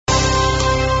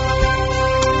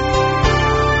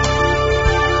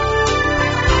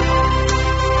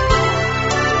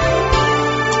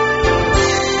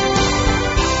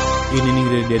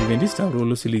Radio Adventista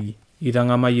Rolo Siligi.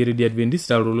 Itangama Radio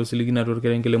Adventista Rolo Siligi na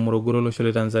torkerengele Morogoro lo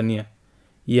shole Tanzania.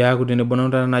 Ya kutene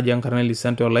bononda na Giancarlo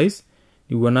Santo Olais,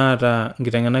 iwana ata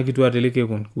ngitangana kitu ateleke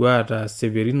kun, kwa ata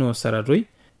Severino Saratoi,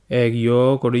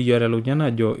 yo kodi yore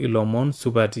lunyana jo Ilomon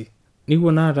Supati.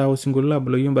 Iwana ata usingulula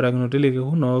bulo yumbara kinoteleke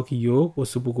kuno kiyo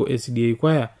osupuko SDA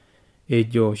kwaya,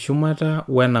 jo Shumata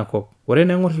Wenakop.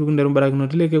 Warene ngoti tukundero mbara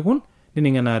kinoteleke kun,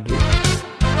 niningana adri.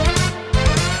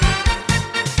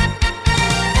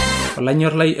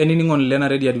 Lanyor lai eniningon lena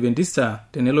Radio Adventista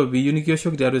tenelo biyu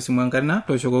nikiosho kitiatu simuankarina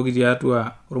toshoko kitiatu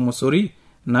ormosori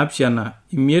napshana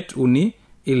imiet uni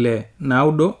ile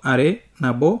naudo are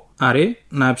nabo are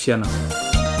napshana.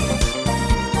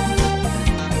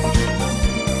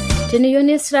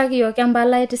 Teniyoni sirakiyo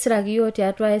kambala iti sirakiyo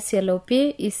tiatu SLOP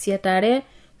isietare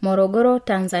Morogoro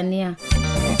Tanzania.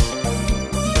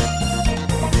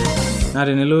 Na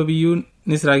tenelo biyu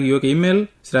nisirakiyo ke email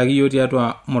sirakiyo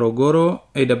tiatu morogoro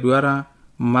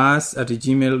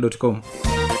awr@gmail.com.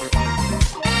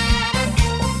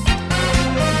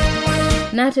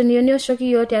 Na teniyoni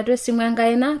oshokiyo tiatu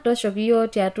simuankaina toshokiyo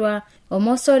tiatu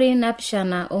omosori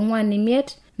napshana ongwani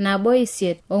miet nabo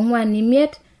isiet ongwani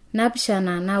miet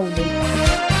napshana naudo.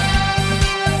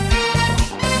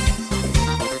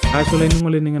 Ashole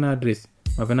ningole ningana address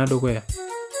mapenado kwea.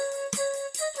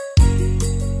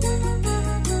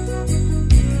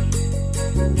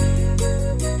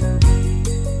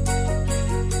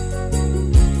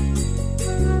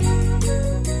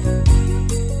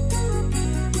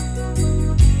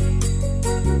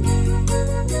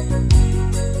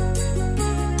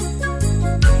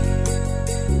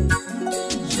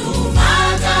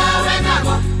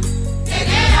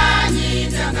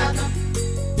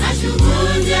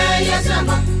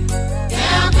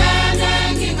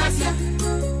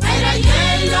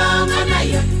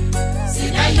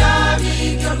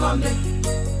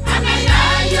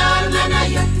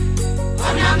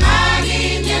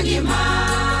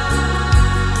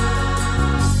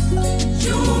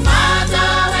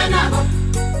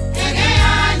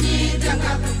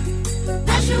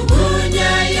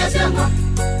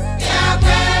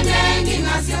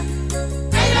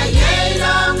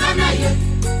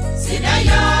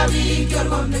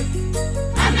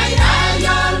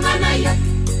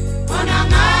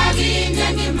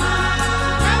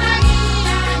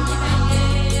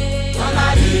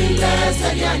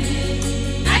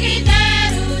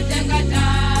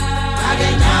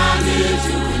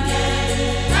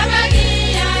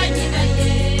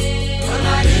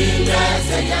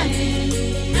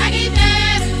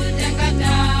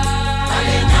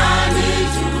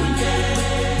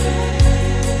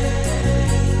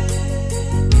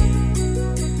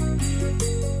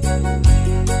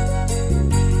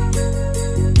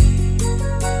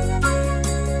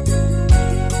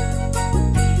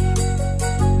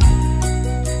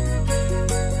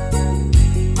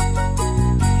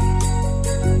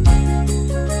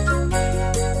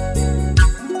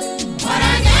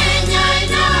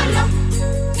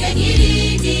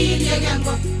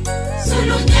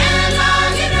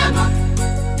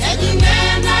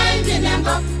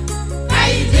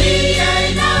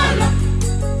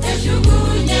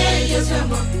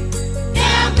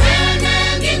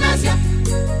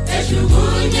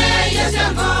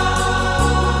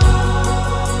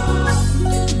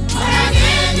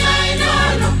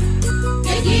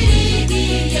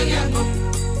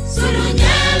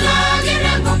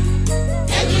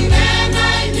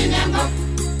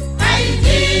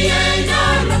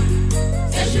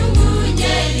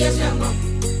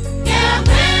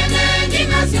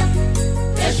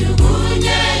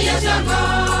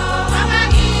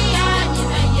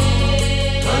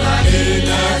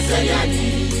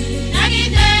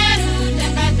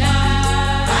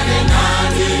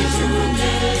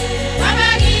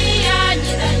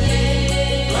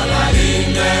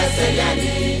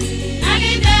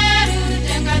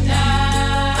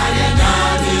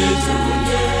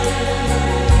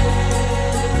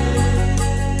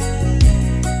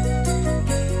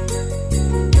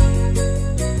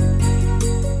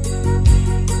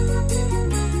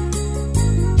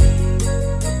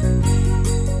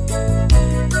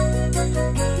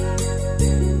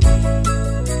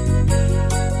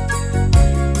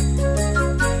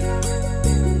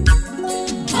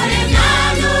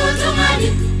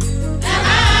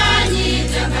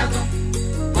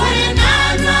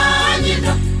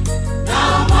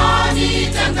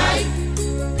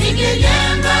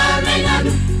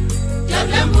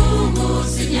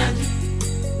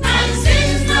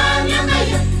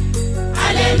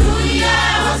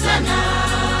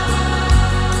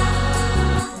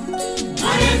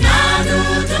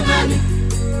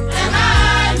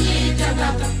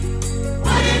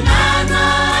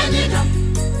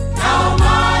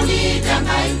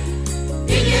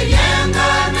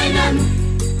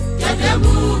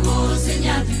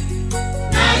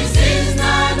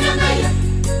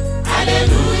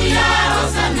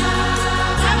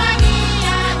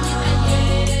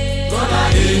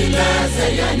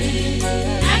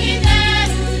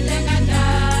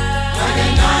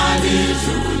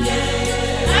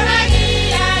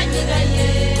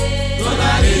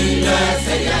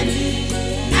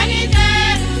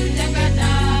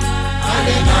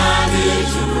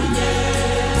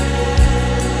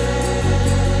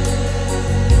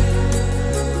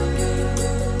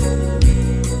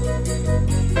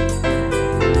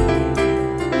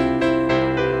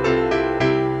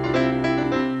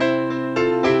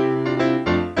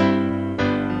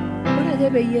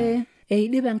 peyie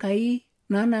eidip Enkai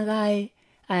naanakai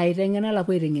aiteng'ena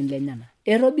lapuo aiteng'en lenyana.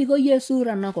 Etobiko Yesu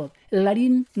tanakop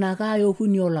ilarin nakai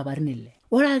okuni olapaitin ile.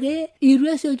 Ore ake itu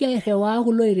esioki airriwaa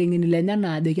kulo aiteng'eni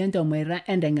lenyana ajoki enchomoita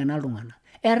enteng'ena iltung'anak.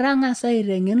 Etang'asa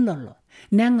aiteng'en lolo,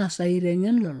 neng'asa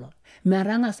aiteng'en lolo,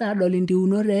 metang'asa adol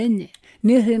intiunot enye,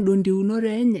 nirrindu intiunot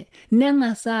enye,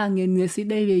 neng'asa ang'enu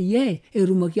esidai peyie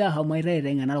etumoki ahomoita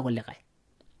aiteng'ena irkulikae.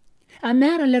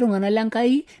 Ameeta ele tung'anak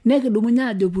lenkai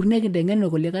nekidumunye ajo pur nekinteng'en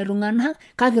irkulikae tung'anak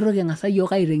kake itu king'asa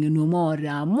yiok aiteng'enu maate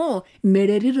amu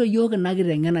meretito yiok ina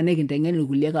kiteng'ena nekinteng'en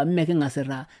irkulie amu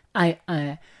meking'asita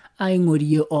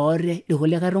aing'orie oote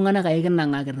irkulikae tung'anak ake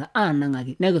kinang'akita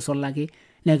aanang'aki nekisulaki.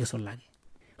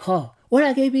 Ore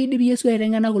ake piidip Yesu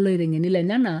aiteng'ena kulo aiteng'eni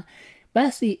lenyana,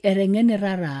 basi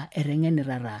eteng'enita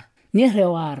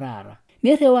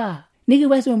nirriwaa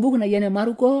nikipuo aisoma embuku naji ene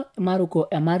Marko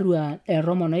ematua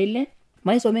 16,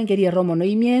 maisoma enkeri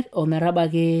 15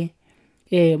 ometabaiki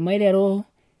maiteru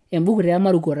embuku te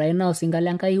Marko taa ina osinka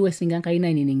lenkai wesinka Enkai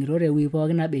nainining'ito tewueji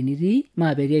pookin naba enitii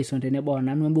maapetii aisoma tenebo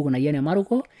nanu embuku naji ene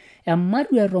Marko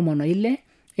ematua 16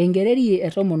 enkereri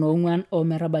 14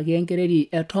 ometabaiki enkereri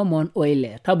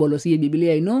 16. Tabolo siye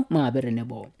Biblia ino maape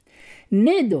tenebo.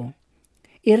 Nejo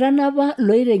itanapa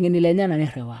loiteng'eni lenyana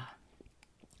nirriwaa.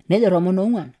 Nejo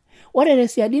 14. Ore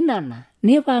tesiadi nana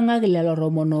nipang'aki lelo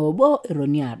 11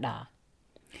 etoni adaa.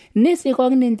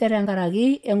 Nisikok ninche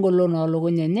tenkaraki engolon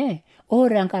oolukuny enye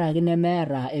tenkaraki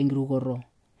nemeeta enkirukoto.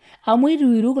 Amu itu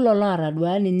iruk lolo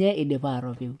atadua ninye idipa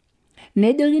atopiu.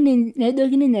 Nejoki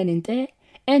ninche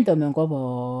enchom enkop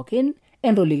pookin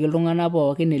entoliki iltung'anak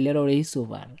pookin ele rorei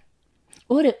supat.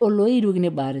 Ore oloiruk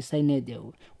nibaatisai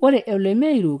nejo, ore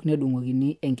olemeiruk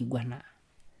nedung'okini enkiguana.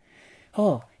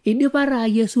 Idipa taa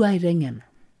Yesu aiteng'ena.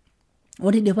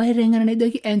 Ore idipa aiteng'ena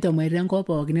nejoki enchomoita enkop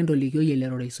pookin entolikioi ele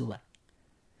rorei supat.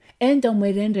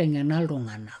 Enchomoita enteng'ena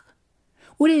iltung'anak.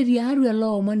 Ore tiatua ele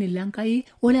omoni lenkai,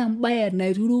 ore embaye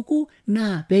naituruku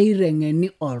naa peiteng'eni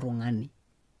oltung'ani.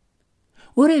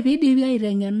 Ore piidipi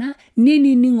aiteng'ena,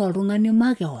 nining' oltung'ani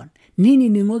makeon,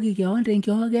 ninining'oki keon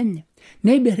tenkiok enye,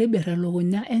 neibirribirr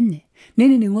elukunya enye,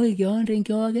 ninining'oki keon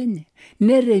tenkiok enye,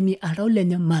 neremi oltau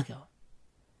lenye makeon.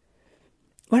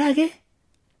 Ore ake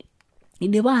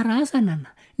idipa ataasa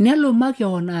nena, nelo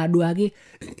makeon aduaki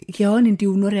keon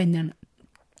intiunot enyenak.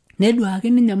 Neduaki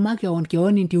ninye makeon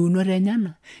keon intiunot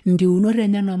enyenak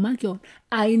makeon,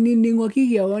 ainining'oki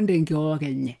keon tenkiok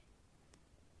enye.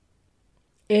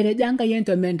 Etejo Enkai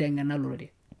enchom enteng'ena lorere.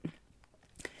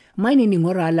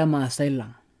 Mainining'o taa lemaasai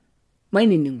lang.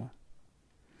 Mainining'o.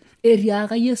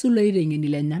 Etiaka Yesu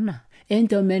loiteng'eni lenyana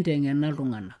enchom enteng'ena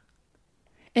iltung'anak.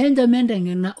 Enchom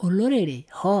enteng'ena olorere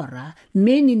hoora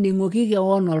meinining'oki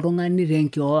keon oltung'ani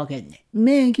tenkiok enye.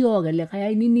 Mee enkiok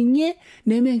elikae ainining'ie,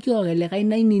 neme enkiok elikae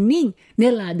nainining'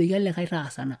 nelo ajoki elikae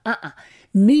taasana.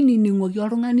 Meinining'oki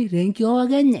oltung'ani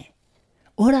tenkiok enye.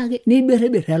 Ore ake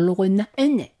neibirribirr elukunya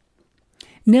enye.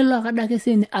 Nelo akadake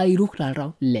sinye airuk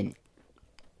toltau lenye.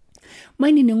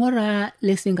 Mainining'o taa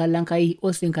lesinka lenkai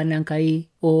osinka lenkai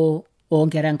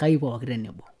onkera Enkai pooki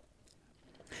tenebo.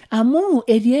 Amu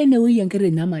etii enewueji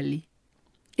enkiti nyamali.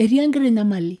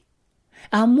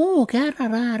 Amu keeta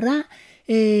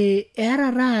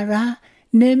taata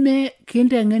neme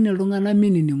kinteng'en iltung'anak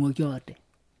minining'oki ate.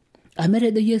 Amu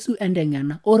etejo Yesu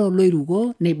enteng'ena, ore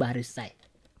oloiruko neibatisai.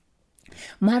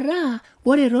 Mataa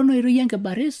ore tonoitoi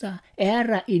enkibarisa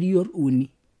eeta iriot uni.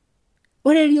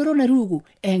 Ore erioto naituruku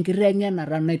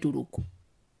enkiteng'enata naituruku.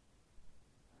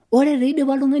 Ore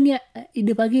teidipa oltung'ani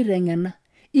idipaki aiteng'ena,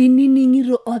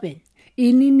 inining'ito openy,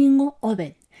 inining'o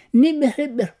openy,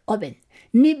 nibirribirr openy,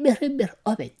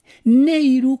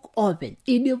 neiruk openy.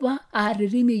 Idipa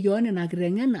atitimie keon ina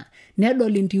kiteng'ena,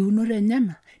 nedol intiunot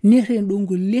enyenak, nirrindu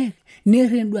nkuliek,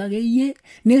 nirrindu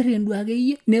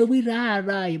akeyie, nepuoi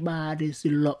taata aibaatis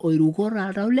ilo oiruko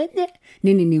toltau lenye,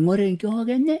 ninining'o tenkiok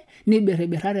enye,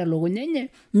 nibirribirra telukunya enye,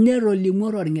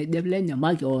 netolimuo torng'ejep lenye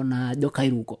makeon ajo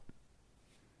kairuko.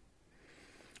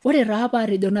 Ore taa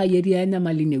paatejo nai etii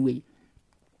enyamali inewueji.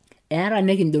 eeta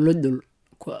nekindolodol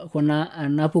kuna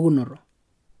anapukunoto.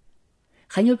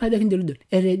 Kanyo paajo kindolodol?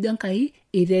 Etejo Enkai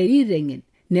iteru aiteng'en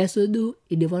nesuju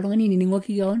idipa oltung'ani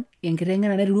ainining'oki keon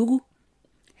enkiteng'ena nairuku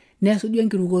nesuju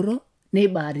enkirukoto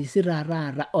neibaarisi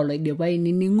taata oloidipa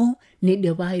ainining'o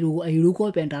neidipa airuko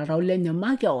openy toltau lenye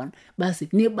makeon basi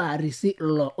neibaarisi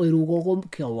ilo oirukoko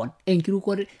keon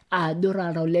enkirukoto ajo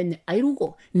toltau lenye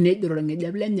airuko nejo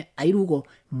tolng'ejep lenye airuko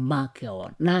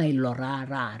makeon naa ilo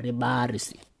taata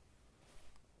ibaarisi.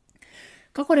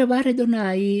 Kake ore paatejo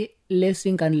nai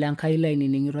lesinkan lenkai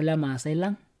lainining'ito le Maasai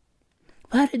lang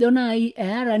paatejo nai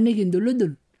eeta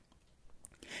nikindolodol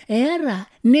eeta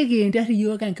nikinterr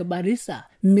iyiok enkibarisa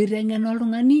miteng'ena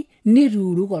oltung'ani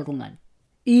nituuruk oltung'ani.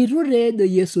 Itu teejo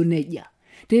Yesu nejia.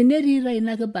 Tenetii taa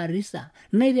ina kibarisa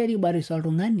naiteru aibarisa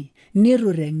oltung'ani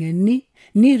nitu teng'eni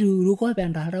nituuruk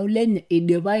openy toltau lenye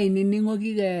idipa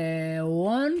ainining'oki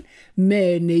keon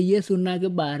mee ene Yesu ina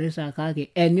kibarisa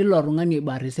kake enilo tung'ani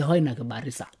oibarisi hoo ina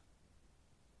kibarisa.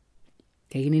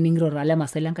 Kekinining'ito taa le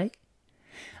Maasai lenkai?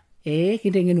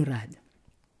 Kiteng'enu taajo.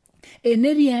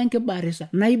 Enetii enkibarisa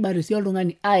naibarisi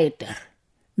oltung'ani aiterr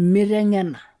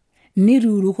miteng'ena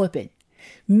nituuruk openy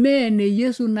mee ene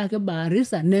Yesu ina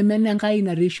kibarisa nemene Enkai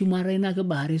natii shumata ina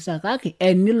kibarisa kake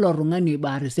enilo tung'ani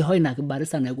oibarisi hoo ina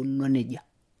kibarisa naikununo nejia.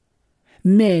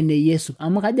 Mee ene Yesu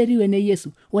amu kajo etiu ene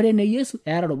Yesu. Ore ene Yesu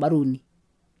eeta rubat uni.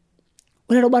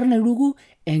 Ore rubata nairuku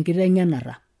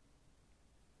enkiteng'enata.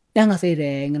 Neng'as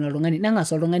aiteng'en oltung'ani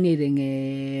neng'as oltung'ani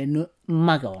aiteng'en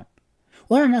makeon.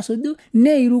 Ore enasuju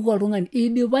neiruko oltung'ani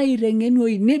idipa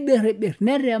aiteng'enuoi niberber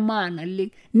neremaa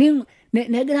naleng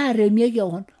negira aremie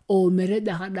keon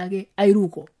ometejo adake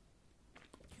airuko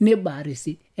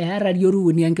nibaarisi eeta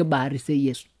uni enkibaarisa e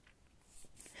Yesu.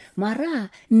 Mara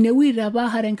inewueji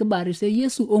tapaahare enkibaarisa e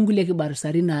Yesu onkulie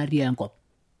kibarisari natii enkop.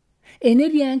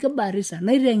 Enetii enkibarisa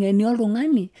naiteng'eni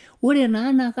oltung'ani ore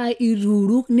naa nakai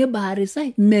ituuruk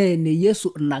nibaarisai mee ene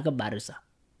Yesu ina kibarisa.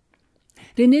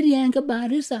 Tenetii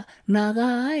enkibarisa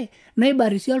nakai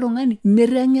naibarisi oltung'ani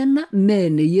miteng'ena mee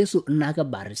ene Yesu ina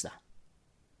kibarisa.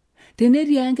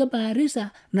 Tenetii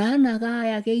enkibarisa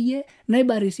nakai akeyie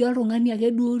naibarisi oltung'ani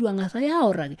ake duo itu eng'asai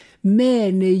autaki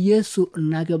mee ene Yesu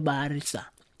ina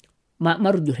kibarisa.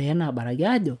 Matujurr ena abaraki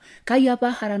ajo kai apa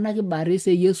ahara ena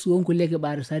kibarisa e Yesu onkulie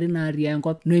kibarisari natii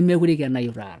enkop nemekure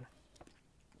ikenayu taata.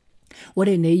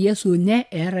 Ore ene Yesu nye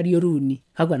eeta uni.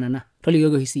 Kakwa nana?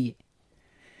 Tolikioki oshi siyie.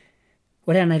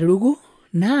 Ore enaituruku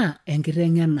naa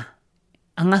enkiteng'ena.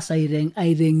 Ang'as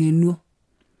aiteng'enuo.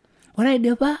 Ore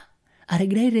aidipa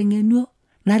atigira aiteng'enuo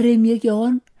naremie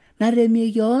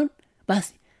keon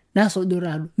basi nasuju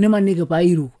taado nimaniki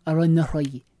pairuk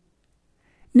atonyorroyie.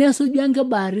 Nesuju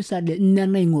enkibarisa de nya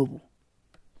naing'opu.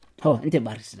 Nche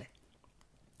barisitae.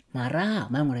 Mara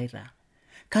maing'urai taa.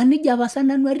 Kanija apa sa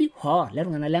nanu atiu? Le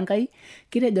tung'anak lenkai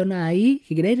kitejo nai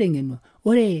kigira aiteng'enua.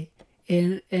 Ore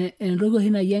entoki oshi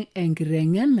naji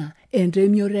enkiteng'ena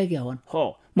entemioto ekeon.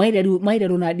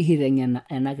 Maiteru naadi aiteng'ena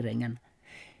ena kiteng'ena.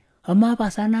 Amaa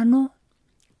apa sa nanu?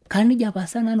 Kanija apa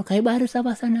sa nanu? Kaibarisa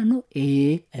apa sa nanu?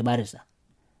 Aibarisa.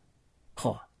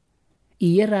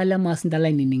 Iyie taa le Maasinta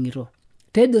lainining'ito.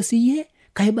 Tejo siyie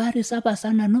kaibarisa apa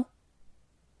sa nanu?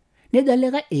 Nejo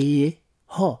likae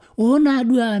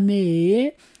naaduo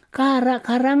ame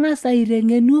karang'asa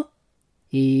aiteng'enuo.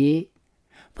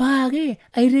 Paake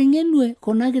aiteng'enue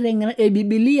kuna kiteng'ena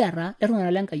ebibilia taa le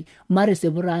tung'anak lenkai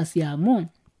marisipu taa sii amu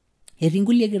etii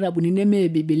nkulie kitabuni nemee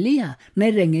bibilia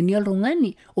naiteng'eni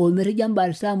oltung'ani ometejo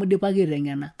embarisa amu idipaki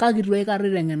aiteng'ena kake itu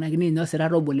aikata iteng'enakini ninye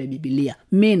osirata obo le bibilia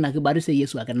mee ina kibarisa e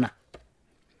Yesu ake ina.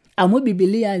 Amu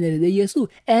bibilia etejo Yesu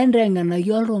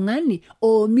enteng'enaki oltung'ani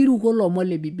omiruko lomon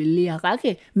le bibilia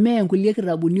kake mee nkulie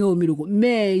kitabuni omiruko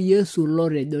mee Yesu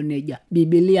lotejo nejia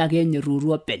bibilia ake enye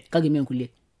etuutuo openy kake mee nkulie.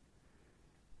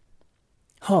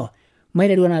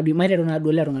 Maiteru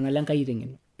naaduo le tung'anak lenkai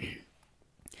aiteng'enu.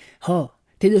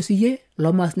 Tejo siyie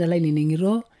lomaasinta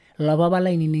lainining'ito lopapa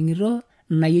lainining'ito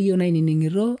nayieyio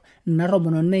nainining'ito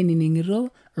natomononi nainining'ito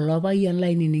lopayian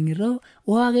lainining'ito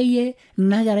akeyie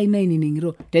nakerai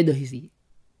nainining'ito tejo oshi siyie.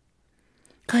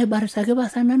 Kaibarisaki pa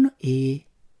sa nanu?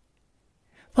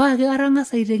 Paake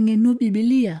karang'asa aiteng'enu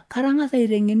bibilia karang'asa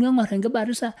aiteng'enu eng'or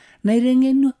enkibarisa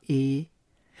naiteng'enu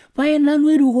pae nanu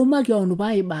eruko makeon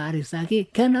paibarisaki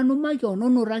kenanu makeon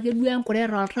onoto ake duo enkure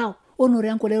toltau onoto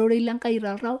enkure ororei lenkai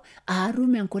toltau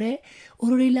aatum enkure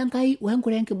ororei lenkai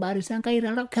wenkure enkibarisa enkai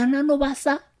toltau kenanu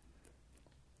pasa?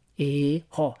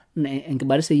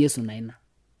 Enkibarisa e Yesu na ina.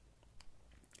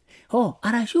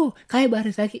 Arashu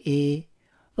kaibarisaki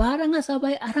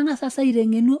paarang'asa sa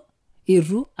aiteng'enuo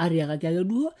itu atiakaki ake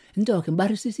duo nchoo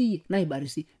kimbarisi siyie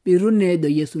naibarisi itu neejo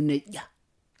Yesu nejia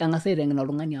eng'asa aiteng'en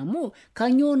oltung'ani amu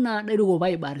kanyoo naa dairuko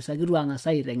paibarisaki itu ang'asa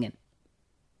aiteng'en.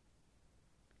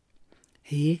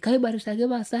 Kaibarisaki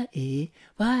pasa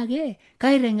paake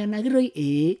kaiteng'enaki toi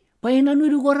pae nanu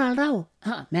irikoo toltau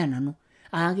mee nanu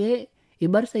ake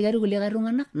ibarisaki ati kulikae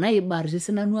tung'anak naibarisi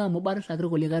sinanu amu ibarisaki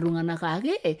kulikae tung'anak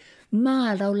ake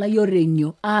maa oltau lai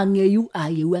oteng'io ang'eyu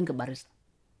ayieu enkibarisa.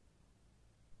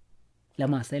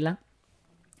 Lemaasai lang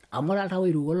amu ore oltau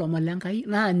oiruko lomon lenkai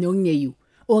naa nye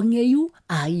ong'eyu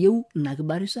ayieu ina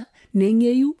kibarisa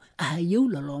neng'eyu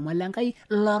ayieu lelo omon lenkai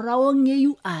ilo tau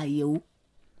ong'eyu ayieu.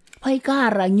 Pai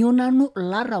kaata nyoo nanu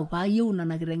ilo tau paayieu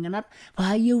nena kiteng'enat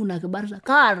paayieu ina kibarisa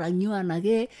kaata nyoo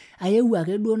anake aeu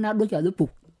ake duo nadoki ajo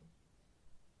puk.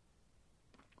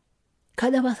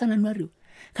 Kaja pasa nanu atiu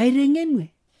kaiteng'enue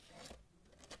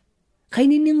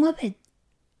kainining' openy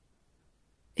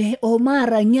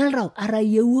omaata nyoo oltau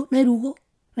atayiewua nairuko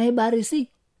naibarisi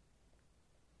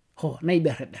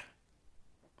naiberber.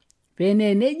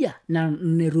 Peenee nejia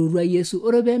netorua Yesu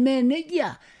ore pemee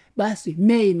nejia basi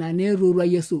mee ina naa etorua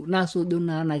Yesu nasuju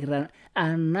naa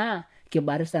ana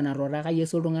kibarisa natooraka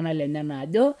Yesu iltung'anak lenyenak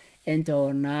ajo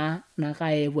enchoo naa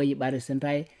nakae epuo aibaris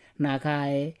intae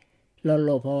nakae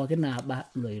lolo pookin aaba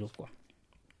loiruko.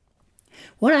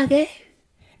 Ore ake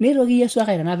neitoki Yesu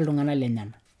ake aitanap iltung'anak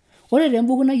lenyenak. Ore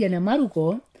tembuku naji ene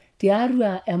Maruko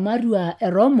tiatua ematua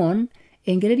etomon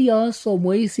enkereri osom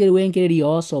oisiet wenkereri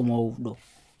osom oudo.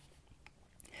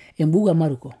 Embuku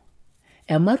emaruko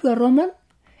ematua tomon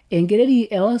enkereri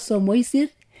eosom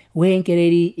oisiet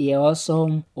wenkereri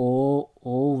eosom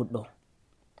oudo.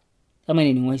 Kama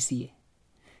inining'o siye.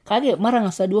 Kake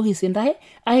matang'asa duo kisintae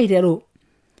aiteru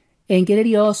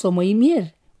enkereri osom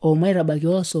oimiet omaitabaki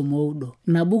osom oudo.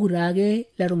 Ina buku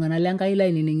taake letung'anak lenkai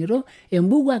lainining'ito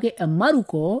embuku ake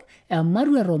emaruko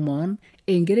ematua tomon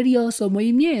enkereri osom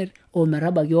oimiet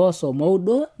ometabaki osom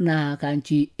oudo naa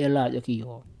kanchi elo ajoki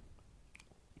yiok.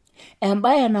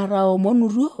 Embaye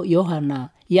nataomonutuo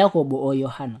Yakobo o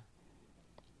Yohana.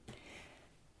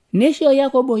 Neisho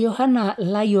Yakobo o Yohana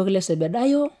layiok le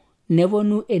Sebedayo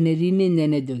neponu enetii ninye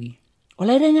nejoki,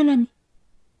 olaiteng'enani,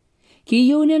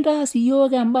 kiyieu nintaas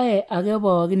iyiok embaye ake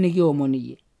pookin nikiomon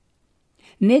iyie.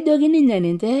 Nejoki ninye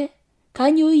ninche,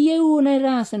 kanyoo iyieu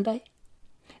naitaas intae?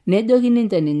 Nejoki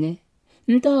ninche ninye,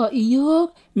 ntoo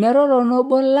iyiok metotona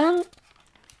obo lang'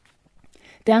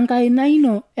 tenkaina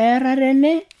ino eera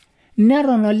tene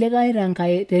neton olikae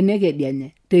tenkae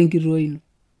tenekedianye tenkitoo ino.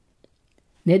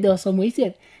 Nejo osom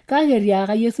oisiet, kake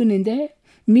etiaka Yesu ninche,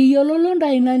 miyiololo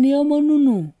ntae ina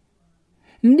niomonunu.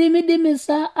 Ndimidimi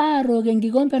sa aatok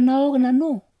enkikombe naok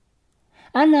nanu?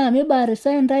 Anaa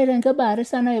mibarisai ntae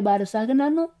tenkibarisa naibarisaki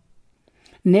nanu?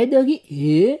 Nejoki,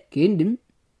 kiindim.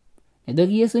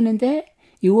 Nejoki Yesu ninche,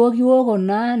 iwokiwoko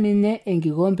naa ninye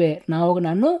enkikombe naok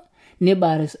nanu,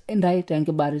 nibaris ntae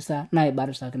tenkibarisa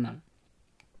naibarisaki nanu.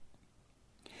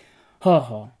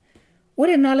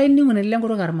 Ore naa olainining'oni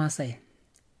lenkutuk ormaasai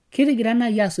kitigira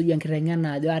naaji asuj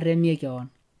enkiteng'ena ajo atemie keon.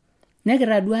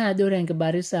 Nekitadua ajo ore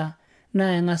enkibarisa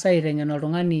naa eng'asa aiteng'en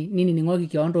oltung'ani ninining'oki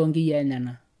keon toonkiyiaa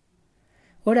enyenak.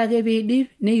 Ore ake piidip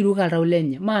neiruk oltau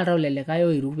lenye maa oltau lelikae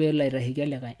oiruk peelo aitasheki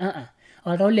olikae.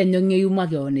 Oltau lenye ong'eyu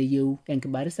makeon eyieu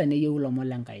enkibarisa neyieu ilomon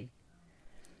lenkai.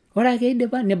 Ore ake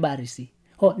idipa nibarisi.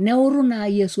 Neutu naa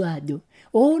Yesu ajo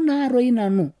naa toi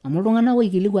nanu amu iltung'anak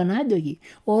oikilikuan aajoki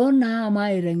naa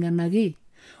maiteng'enaki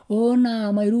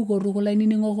naa mairuko tukul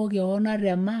ainining'oko keon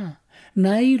atemaa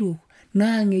nairuk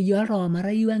naang'eyie oltau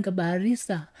omatayieu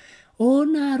enkibarisa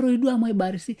naa toi duo amu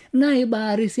aibarisi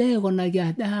naibarisi aikunaki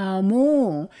aja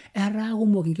amu etaa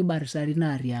kumok inkibarisani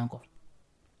natii enkop.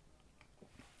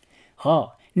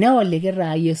 Neoliki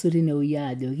taa Yesu tinewueji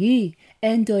ajoki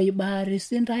enchoo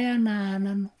ibarisi ntae anaa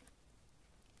nanu.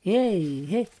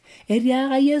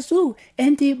 Etiaka Yesu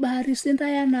enchoo ibarisi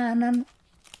ntae anaa nanu.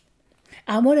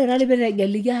 Amu ore taa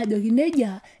pitegeliki ajoki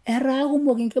nejia etaa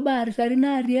kumok inkibarisani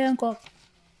natii enkop.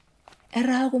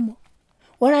 Etaa kumok.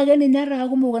 Ore ake ninye etaa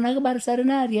kumok kuna kibarisani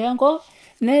natii enkop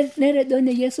netejo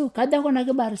nye Yesu kaja kuna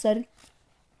kibarisani?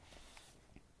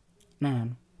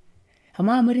 Nanu.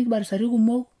 Amu etii kibarisani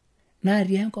kumok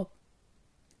natii enkop.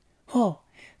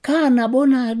 Kaa nabo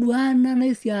naaduana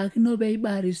naisiakino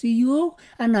peibarisi iyiok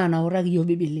anaa nautaki iyiok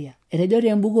Biblia. Etejo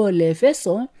tembuku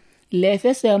oleefeso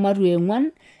ematua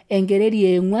 4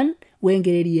 enkereri 4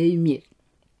 wenkereri 5.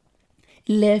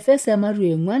 Leefeso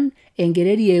ematua 4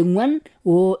 enkereri 4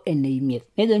 ene5.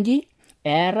 Nejo nji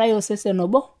eetai osesen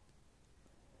obo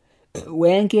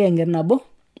wenkiyeng'et nabo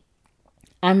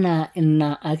anaa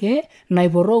ina ake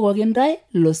naiporokoki ntae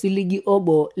ilo siligi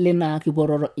obo lina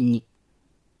kipororo inyi.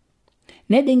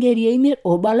 Nejo enkereri 5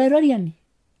 obo olaitoriani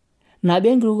nabo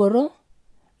enkirukoto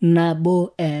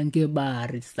nabo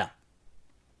enkibarisa.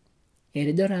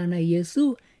 etejo taa naa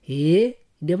Yesu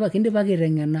kindipaki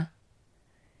aiteng'ena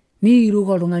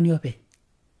niiruko oltung'ani openy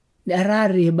etaa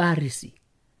taa ibarisi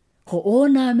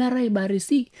naa meetai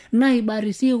ibarisi naa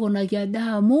ibarisi ikunaki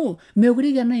aja amu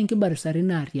mekure kenyae inkibarisani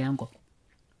natii enkop.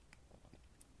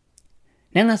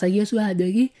 Neng'asa Yesu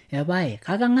ajoki epae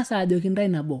kake ang'as ajoki ntae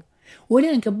nabo,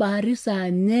 ore enkibarisa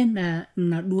nye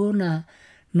naduo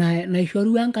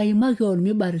naishorua Enkai makeon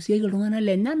mibarisieki iltung'anak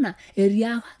lenyana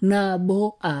etiaka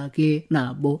nabo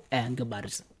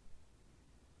enkibarisa.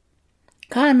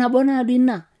 Kaa nabo naadoi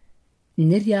ina?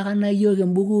 Ninye etiaka naa yiok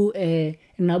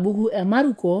ina buku e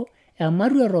Maruko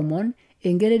emaru etomon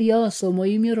enkereria oosom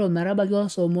oimiet ometabaiki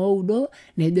oosom oudo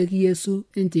nejoki Yesu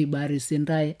incho ibarisi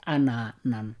ntae anaa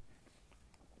nanu.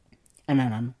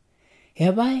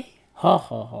 Epae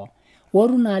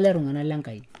woru naa ele tung'anak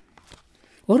lenkai.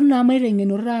 Woru naa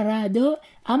maiteng'enito taata ajo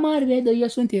amaa peejo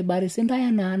Yesu incho ibarisi ntae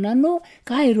anaa nanu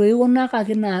kai toi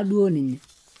ikunakaki naaduo ninye.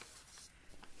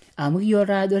 Amu kiyiolo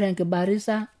taa ajo ore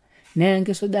enkibarisa naa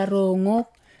enkisujata oong'ok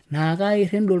naa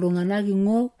kairrendo iltung'anak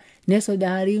ing'ok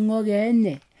nesujari ing'ok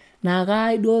enye naa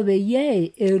kai duo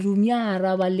peyie etumi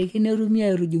aatapaliki netumi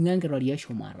aitujing'u enkitoria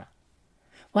eshumata.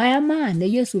 Pae amaa ne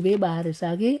Yesu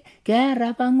peibarisaki keeta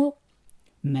apa ng'ok?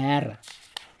 Meeta.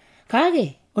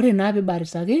 Kake ore naa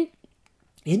peibarisaki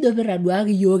ejo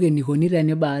pitaduaki yiok enikoni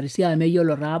tenibarisi amu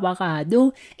meyiolo taa apake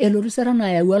ajo elotu Satan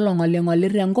ayau olong'oling'oli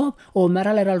tenkop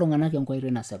ometalaita iltung'anak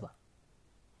enkoitoi nasipa.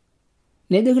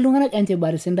 Nejoki iltung'anak encho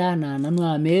ibarisi ntae anaa nanu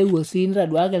amu eewuo sii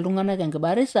nitaduaki iltung'anak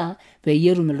enkibarisa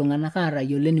peyie etum iltung'anak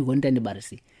atayiolo enikoni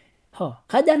tenibarisi.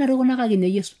 Kaja nanu ikunakaki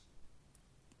ninye Yesu?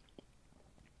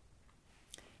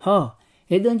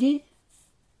 Ejo nji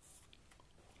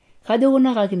kaja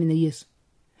ikunakaki ninye Yesu?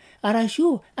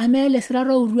 Arashu amaa ele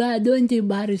sirata outu ajo incho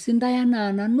ibarisi ntae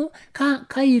anaa nanu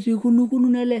kai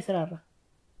itikunukunu ele sirata?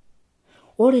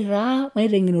 Ore taa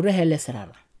maiteng'enito ele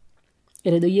sirata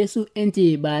etejo Yesu incho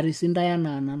ibarisi ntae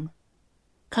anaa nanu.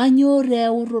 Kanyoo taa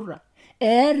eututa?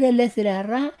 Eeta ele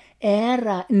sirata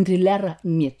eeta intileta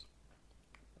 5.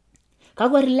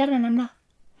 Kakwa tileta nena?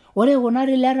 Ore kuna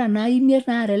tileta naa 5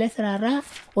 naata ele sirata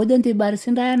ojo incho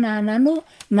ibarisi ntae anaa nanu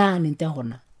naa ninche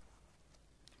kuna.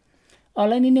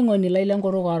 Olainining'oni lai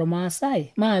lenkutuk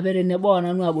ormaasai maape tenebo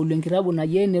onanu abolu enkitabu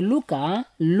naji ene Luka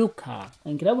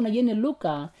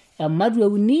ematu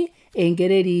 3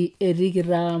 enkereri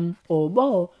 21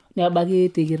 nebaiki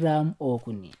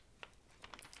 23.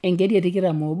 Enkeri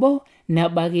 21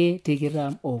 nebaiki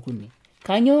 23.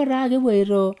 Kanyoo taa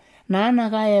kipuoito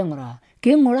naanakae aing'uraa?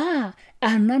 King'uraa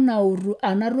ena nautu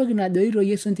ena toki najoito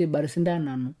Yesu incho ibarisi ntae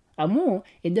nanu. Amu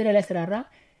ejo ele sirata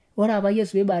ore apa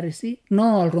Yesu peibarisi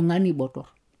naa oltung'ani botorr.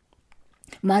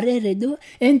 Mataa etejo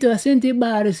encho sinche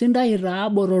ibarisi ntae taa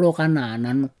botorok anaa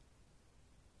nanu.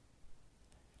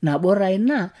 Nabo taa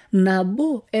ina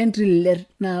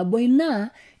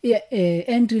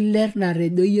entilet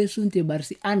natejo Yesu incho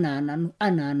ibarisi anaa nanu.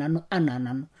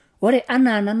 Ore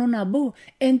anaa nanu nabo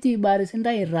encho ibarisi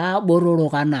ntae taa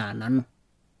botorok anaa nanu.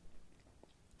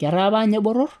 Ketaa apa ninye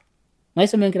botorr?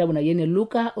 Maisoma enkitabu naji ene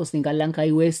Luka osinka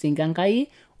lenkai wesinka Enkai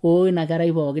ina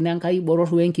kerai pookin Enkai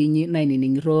botorr wenkinyi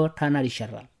nainining'ito tena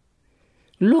rishata.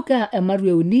 Luka ematu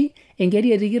 3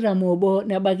 enkeri 21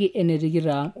 nebaiki ene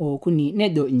 23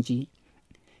 nejo inji.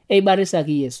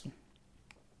 Eibarisaki Yesu.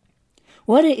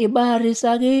 Ore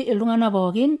ibarisaki iltung'anak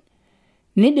pookin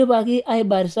nidipaki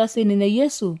aibarisa sininye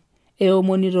Yesu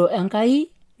eomonito Enkai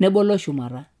nebolo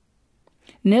shumata.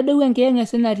 Nedou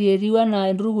enkiyeng'et natii etiu enaa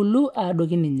enturkulu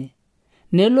aadoki ninye.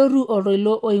 Nelotu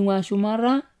oltoilo oing'ua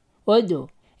shumata ojo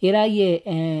irayie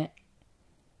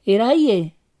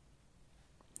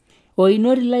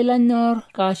oinoti lai lanyorr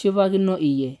kaashipakino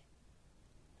iyie.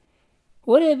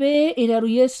 Ore pee iteru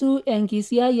Yesu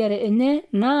enkisiayiare enye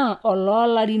naa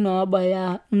oloolarin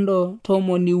oobaya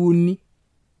 13.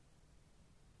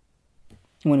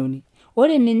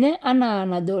 Ore ninye anaa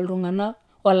najo iltung'anak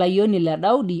olayioni le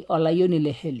Daudi olayioni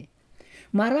le Heli.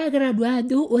 Mataa kitadua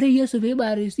ajo ore Yesu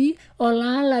peibarisi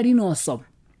oloolarin osom.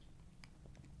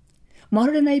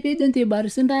 Ore nai peejo incho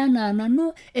ibarisi ntae anaa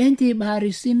nanu encho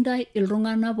ibarisi ntae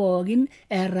iltung'anak pookin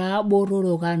etaa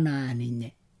botorok anaa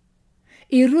ninye.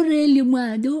 Itu taa elimu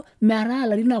ajo metaa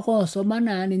ilarin ake oosom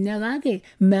anaa ninye kake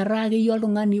metaa akeyie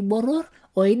oltung'ani botorr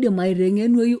oidim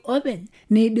aiteng'enuoyu openy,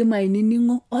 neidim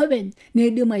ainining'o openy,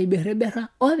 neidim aiberibera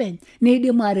openy,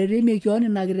 neidim ateremie keon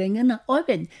ina kiteng'ena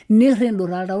openy, nirrindu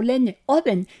toltau lenye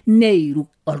openy, neiruk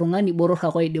oltung'ani botorr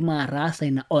ake oidim ataasa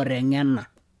ina oteng'ena.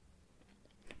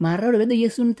 Mataa ore peejo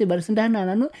Yesu incho ibarisi ntae anaa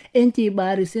nanu encho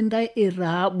ibarisi ntae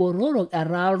itaa botorok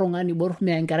etaa oltung'ani botorr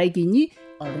mee enkerai kinyi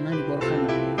oltung'ani botorr anaa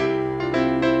nanu.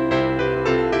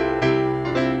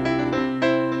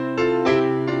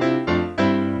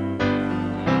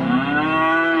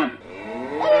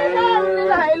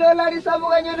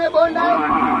 sabuka nyone bonda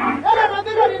era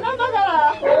rabira ni namagara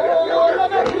o la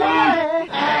makile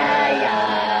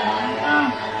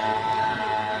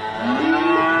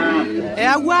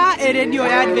ewa radio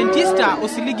ya Adventista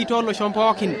osiligi tolo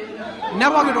shompookin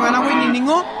nepoki tung'anak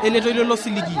oinining'o eletoilo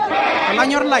losiligi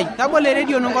olanyor lai tabole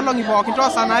radio nonkolong'i pookin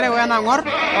toosanare wenang'or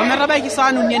ometabaiki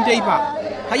saa uni enteipa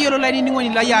tayiolo lainining'oni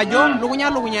lai ajo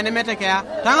lukunya nemetekeya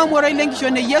tang'amuoro ile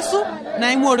nkishon e Yesu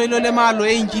naing'uoro ilo lemaalo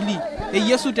e injili e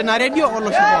Yesu tena radio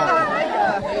olosho pookin.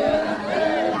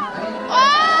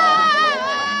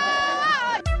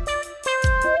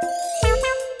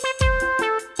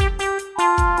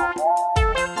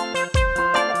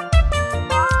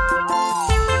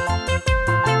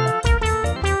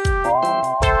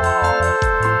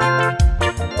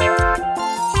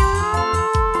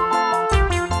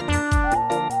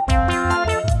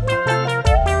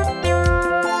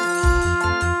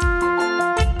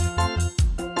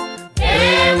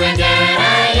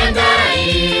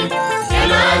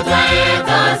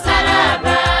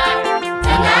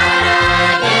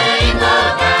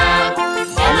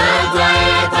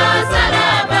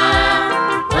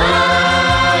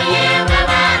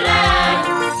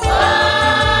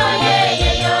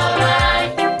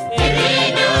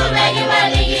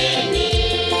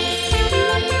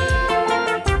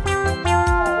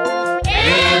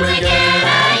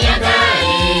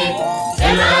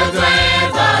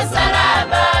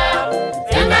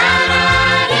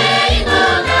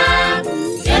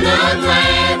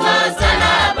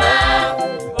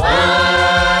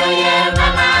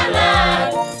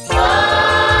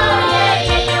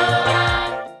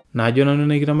 najo nanu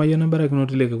nekitamayiana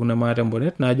barakinoti leke kuna maate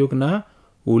mbonet najo kuna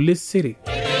ule siri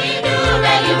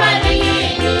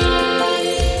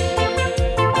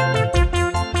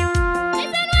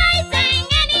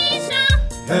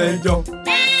Hejo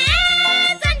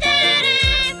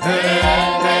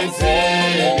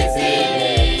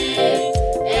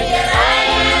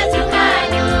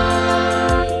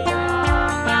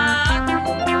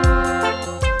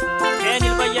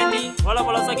wala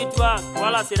wala sakitwa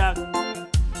wala sirak